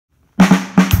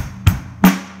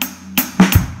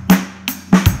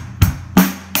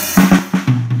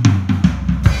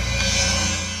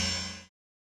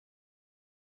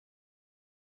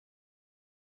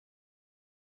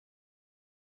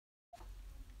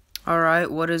Alright,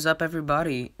 what is up,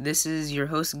 everybody? This is your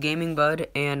host, Gaming Bud,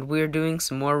 and we're doing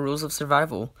some more Rules of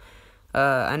Survival.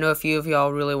 I know a few of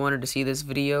y'all really wanted to see this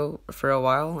video for a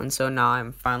while, and so now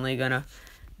I'm finally gonna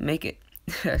make it.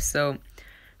 So,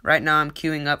 right now I'm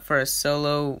queuing up for a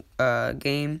solo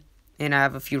game, and I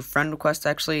have a few friend requests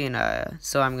actually, and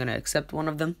so I'm gonna accept one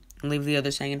of them and leave the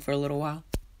others hanging for a little while.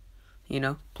 You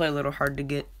know, play a little hard to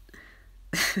get.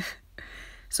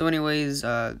 So anyways,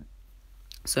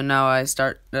 so now I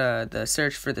start the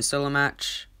search for the solo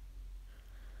match,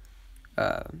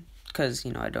 because,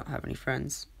 I don't have any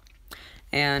friends.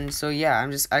 And so yeah,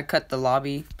 I cut the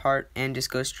lobby part and just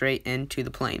go straight into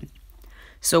the plane.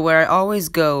 So where I always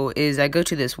go is I go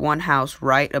to this one house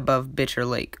right above Bitter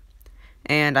Lake.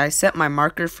 And I set my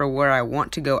marker for where I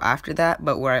want to go after that,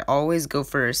 but where I always go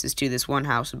first is to this one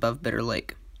house above Bitter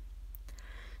Lake.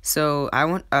 So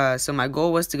so my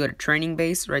goal was to go to Training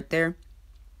Base right there.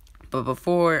 But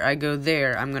before I go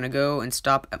there, I'm going to go and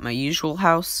stop at my usual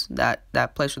house,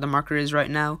 that place where the marker is right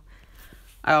now.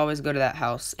 I always go to that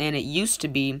house, and it used to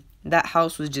be, that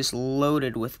house was just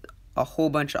loaded with a whole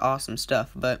bunch of awesome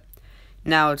stuff, but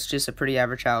now it's just a pretty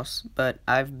average house. But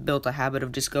I've built a habit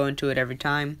of just going to it every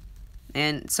time,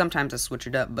 and sometimes I switch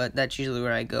it up, but that's usually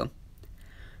where I go.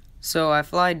 So I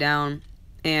fly down,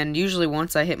 and usually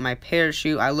once I hit my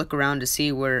parachute, I look around to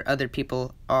see where other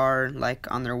people are,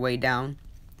 like, on their way down.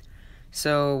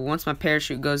 So once my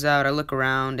parachute goes out, I look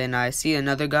around and I see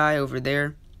another guy over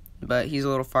there, but he's a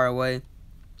little far away.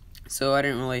 So I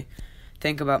didn't really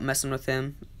think about messing with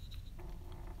him.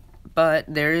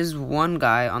 But there is one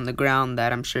guy on the ground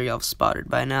that I'm sure y'all have spotted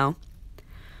by now.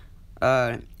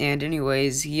 And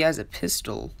anyways, he has a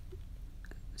pistol.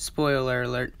 Spoiler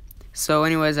alert. So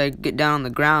anyways, I get down on the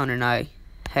ground and I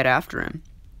head after him.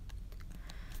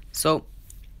 So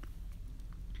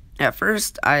at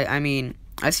first, I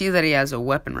see that he has a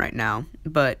weapon right now,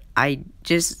 but I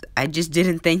just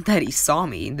didn't think that he saw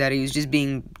me, that he was just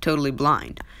being totally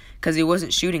blind, because he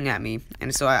wasn't shooting at me,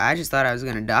 and so I just thought I was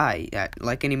gonna die at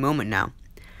like any moment now.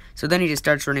 So then he just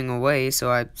starts running away,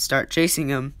 so I start chasing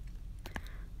him,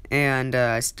 and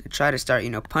try to start,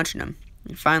 punching him.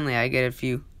 And finally, I get a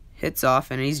few hits off,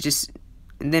 and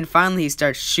and then finally he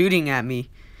starts shooting at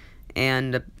me,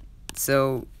 and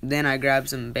so then I grab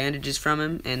some bandages from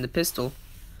him and the pistol.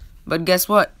 But guess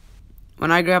what?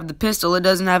 When I grab the pistol, it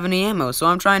doesn't have any ammo, so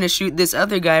I'm trying to shoot this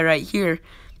other guy right here,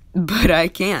 but I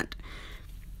can't.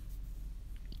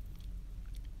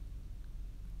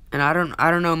 And I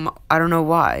don't know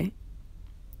why.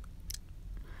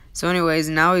 So anyways,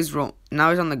 now he's on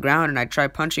the ground, and I try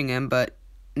punching him, but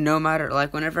no matter,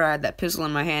 like, whenever I had that pistol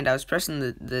in my hand, I was pressing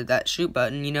that shoot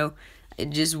button, it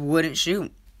just wouldn't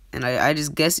shoot. And I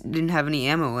just guess it didn't have any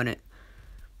ammo in it.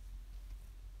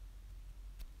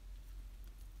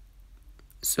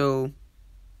 So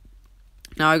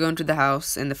now I go into the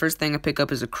house, and the first thing I pick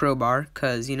up is a crowbar,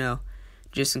 because,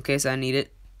 just in case I need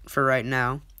it for right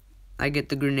now. I get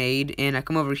the grenade, and I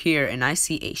come over here, and I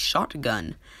see a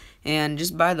shotgun. And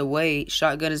just by the way,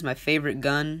 shotgun is my favorite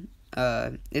gun.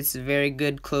 It's a very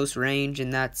good close range,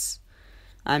 and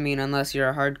unless you're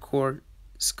a hardcore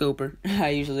scoper, I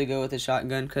usually go with a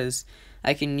shotgun, because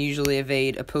I can usually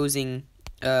evade opposing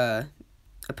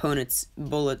opponent's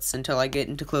bullets until I get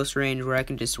into close range where I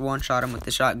can just one-shot them with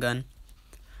the shotgun.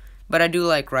 But I do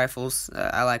like rifles.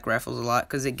 I like rifles a lot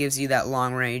because it gives you that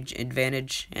long-range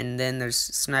advantage. And then there's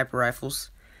sniper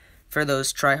rifles for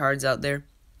those tryhards out there.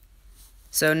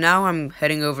 So now I'm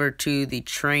heading over to the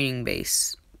training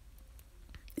base.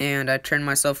 And I turn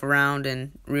myself around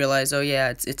and realize, oh yeah,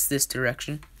 it's this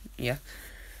direction. Yeah.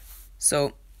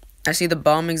 So I see the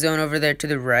bombing zone over there to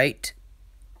the right.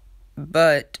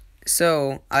 But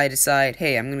so I decide,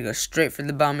 hey, I'm gonna go straight for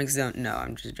the bombing zone. No,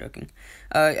 I'm just joking.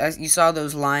 You saw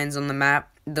those lines on the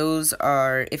map. Those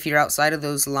are, if you're outside of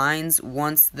those lines,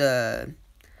 once if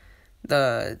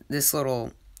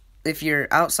you're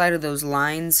outside of those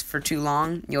lines for too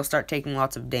long, you'll start taking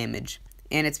lots of damage.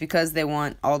 And it's because they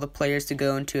want all the players to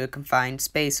go into a confined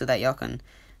space so that y'all can,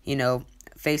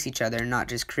 face each other and not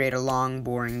just create a long,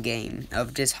 boring game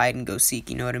of just hide and go seek,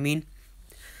 you know what I mean?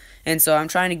 And so I'm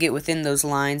trying to get within those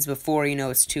lines before,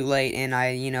 it's too late, and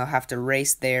I, have to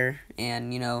race there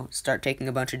and, start taking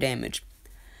a bunch of damage.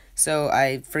 So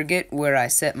I forget where I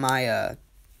set my,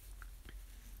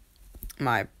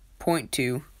 my point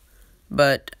to,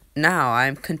 but now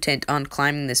I'm content on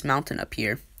climbing this mountain up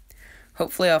here.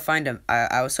 Hopefully I'll find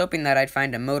I was hoping that I'd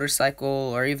find a motorcycle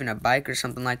or even a bike or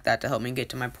something like that to help me get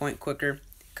to my point quicker,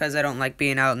 because I don't like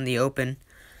being out in the open,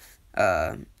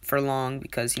 for long,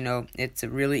 because it's a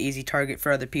really easy target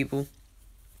for other people.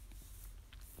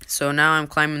 So now I'm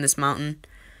climbing this mountain,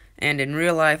 And in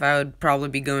real life, I would probably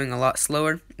be going a lot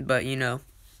slower, but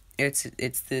it's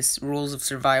this rules of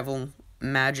survival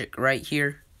magic right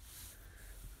here.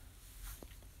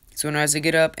 So when as I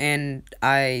get up and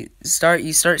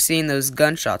you start seeing those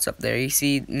gunshots up there. You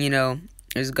see,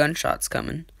 there's gunshots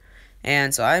coming.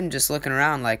 And so I'm just looking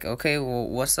around like, okay, well,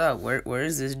 what's up? Where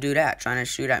is this dude at? Trying to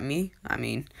shoot at me? I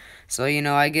mean, so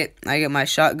I get my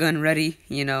shotgun ready.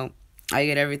 I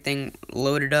get everything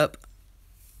loaded up.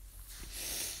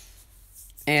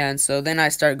 And so then I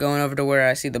start going over to where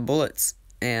I see the bullets,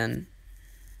 and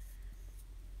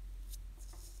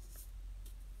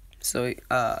so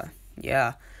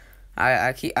yeah,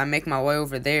 I make my way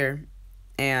over there,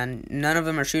 and none of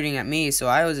them are shooting at me. So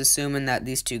I was assuming that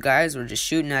these two guys were just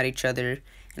shooting at each other,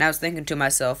 and I was thinking to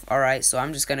myself, all right, so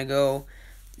I'm just gonna go,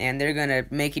 and they're gonna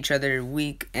make each other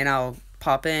weak, and I'll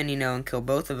pop in, and kill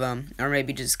both of them, or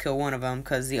maybe just kill one of them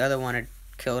because the other one had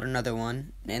killed another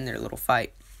one in their little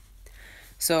fight.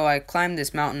 So I climbed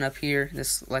this mountain up here,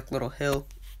 this like little hill,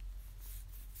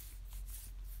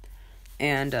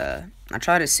 and I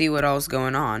try to see what all's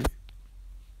going on.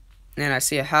 And I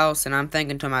see a house, and I'm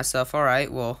thinking to myself, all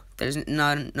right, well, there's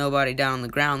nobody down on the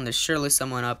ground. There's surely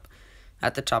someone up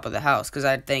at the top of the house, because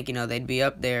I'd think, they'd be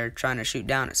up there trying to shoot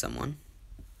down at someone.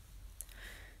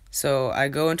 So I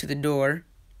go into the door,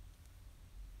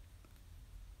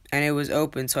 and it was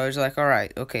open, so I was like, all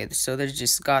right, okay, so there's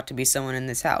just got to be someone in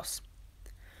this house.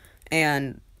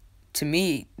 And to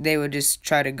me, they would just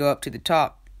try to go up to the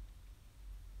top.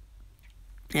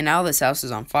 And now this house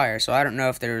is on fire, so I don't know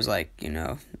if there was I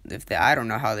don't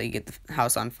know how they get the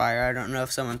house on fire. I don't know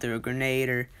if someone threw a grenade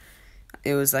or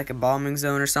it was like a bombing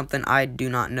zone or something. I do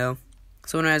not know.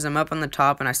 So as I'm up on the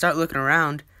top and I start looking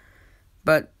around,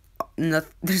 but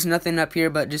there's nothing up here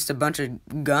but just a bunch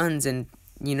of guns and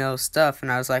stuff.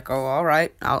 And I was like, oh, all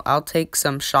right, I'll take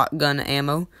some shotgun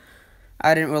ammo.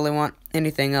 I didn't really want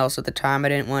anything else at the time. I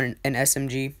didn't want an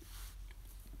SMG.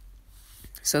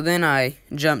 So then I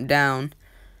jumped down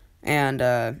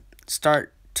and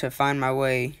start to find my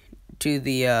way to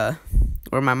the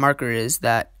where my marker is,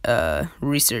 that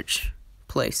research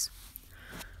place.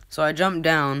 So I jump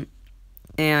down,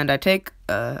 and I take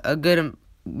a good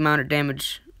amount of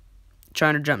damage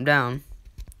trying to jump down.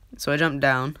 So I jump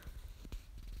down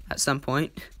at some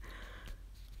point,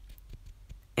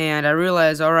 and I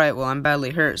realize, all right, well, I'm badly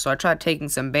hurt. So I tried taking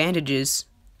some bandages,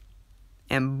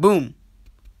 and boom,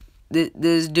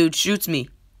 this dude shoots me.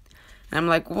 And I'm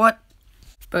like, what?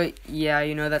 But yeah,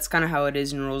 that's kind of how it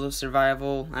is in Rules of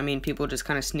Survival. I mean, people just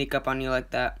kind of sneak up on you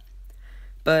like that.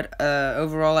 But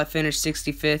overall, I finished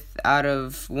 65th out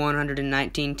of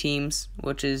 119 teams,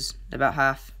 which is about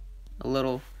half, a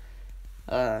little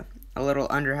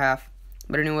under half.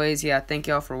 But anyways, yeah, thank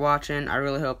y'all for watching. I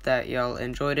really hope that y'all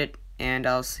enjoyed it, and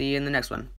I'll see you in the next one.